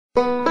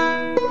Aboard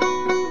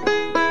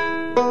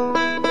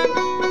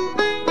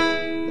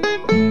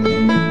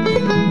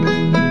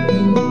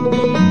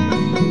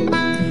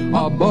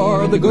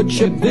the good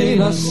ship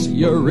Venus,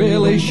 you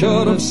really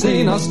should have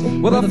seen us,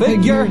 with a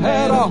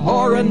figurehead, a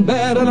whore in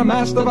bed, and a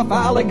mast of a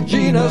phallic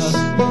genus.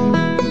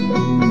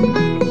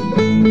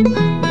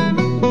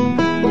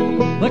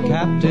 The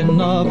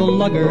captain of a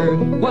lugger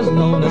was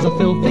known as a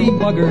filthy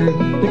bugger,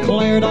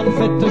 declared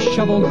unfit to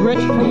shovel grit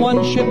from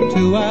one ship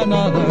to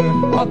another.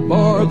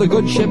 Aboard the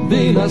good ship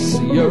Venus,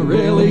 you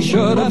really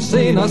should have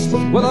seen us,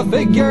 with a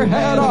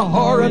figurehead, a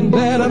whore in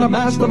bed, and a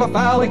mast of a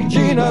phallic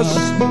genus.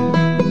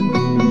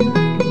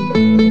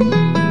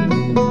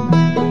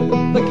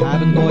 The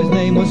cabin boy's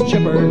name was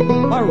Chipper,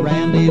 a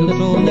randy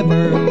little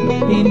nipper.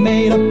 He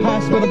made a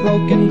pass with a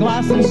broken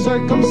glass and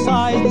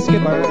circumcised the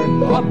skipper.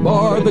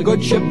 Aboard the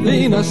good ship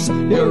Venus,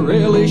 you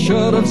really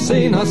should have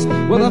seen us,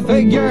 with a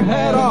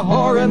figurehead, a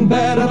whore in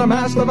bed, and a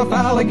mast of a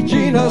phallic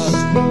genus.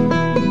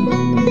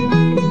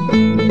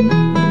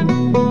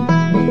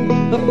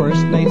 The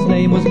first mate's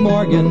name was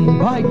Morgan,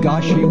 by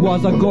gosh he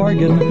was a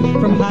gorgon.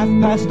 From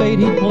 8:30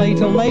 he'd play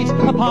till late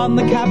upon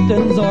the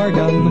captain's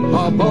organ.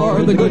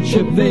 Aboard the good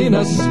ship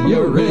Venus,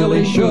 you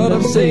really should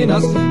have seen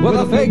us, with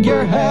a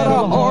figurehead,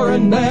 a whore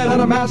in bed,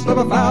 and a mast of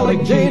a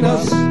phallic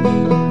genus.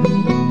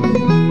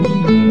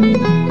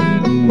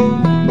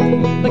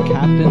 The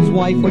captain's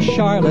wife was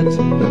Charlotte,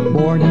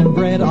 born and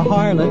bred a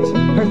harlot.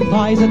 Her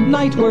thighs at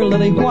night were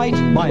lily white,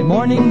 by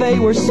morning they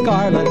were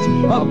scarlet.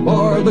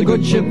 Aboard the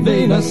good ship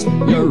Venus,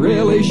 you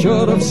really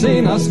should have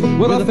seen us,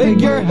 with a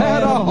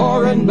figurehead, a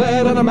whore in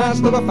bed, and a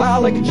mast of a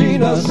phallic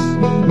genus.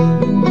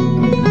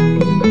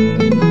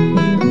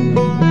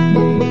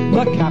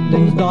 The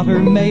captain's daughter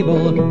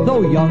Mabel,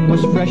 though young,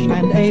 was fresh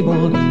and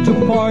able to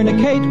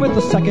fornicate with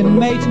the second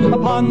mate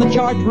upon the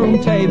chart room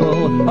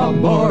table.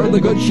 Aboard the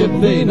good ship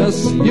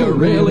Venus, you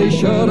really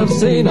should have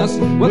seen us,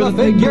 with a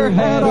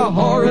figurehead, a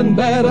whore in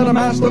bed, and a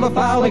mast of a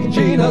phallic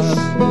genus.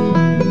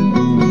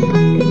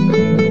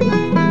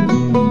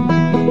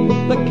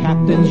 The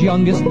captain's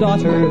youngest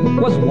daughter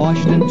was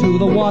washed into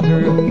the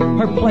water.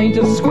 Her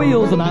plaintive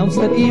squeals announced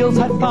that eels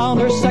had found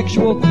her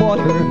sexual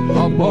quarter.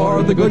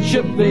 Aboard the good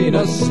ship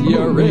Venus, you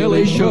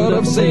really should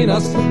have seen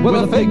us, with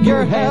a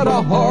figurehead,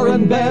 a whore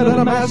in bed, and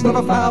a mast of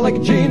a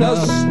phallic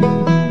genus.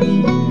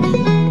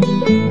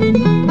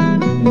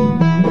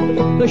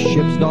 The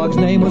ship's dog's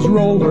name was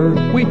Rover.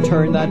 We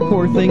turned that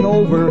poor thing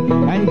over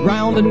and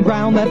ground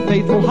that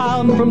faithful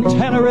hound from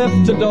Tenerife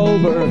to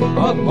Dover.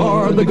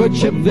 Aboard the good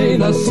ship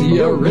Venus,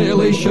 you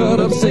really should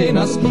have seen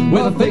us,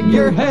 with a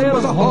figurehead,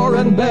 was a whore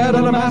in bed,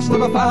 and a mast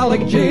of a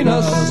phallic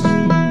genus.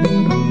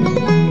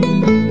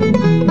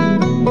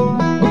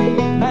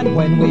 And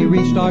when we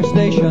reached our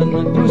station,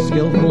 through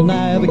skillful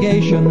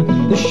navigation,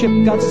 the ship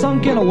got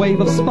sunk in a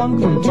wave of spunk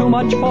from too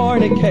much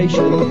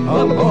fornication.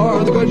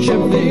 Aboard the good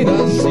ship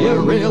Venus, you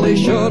really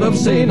should have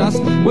seen us,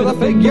 with a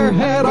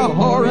figurehead, a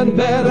whore in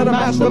bed, and a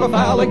mast of a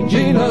phallic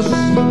genus.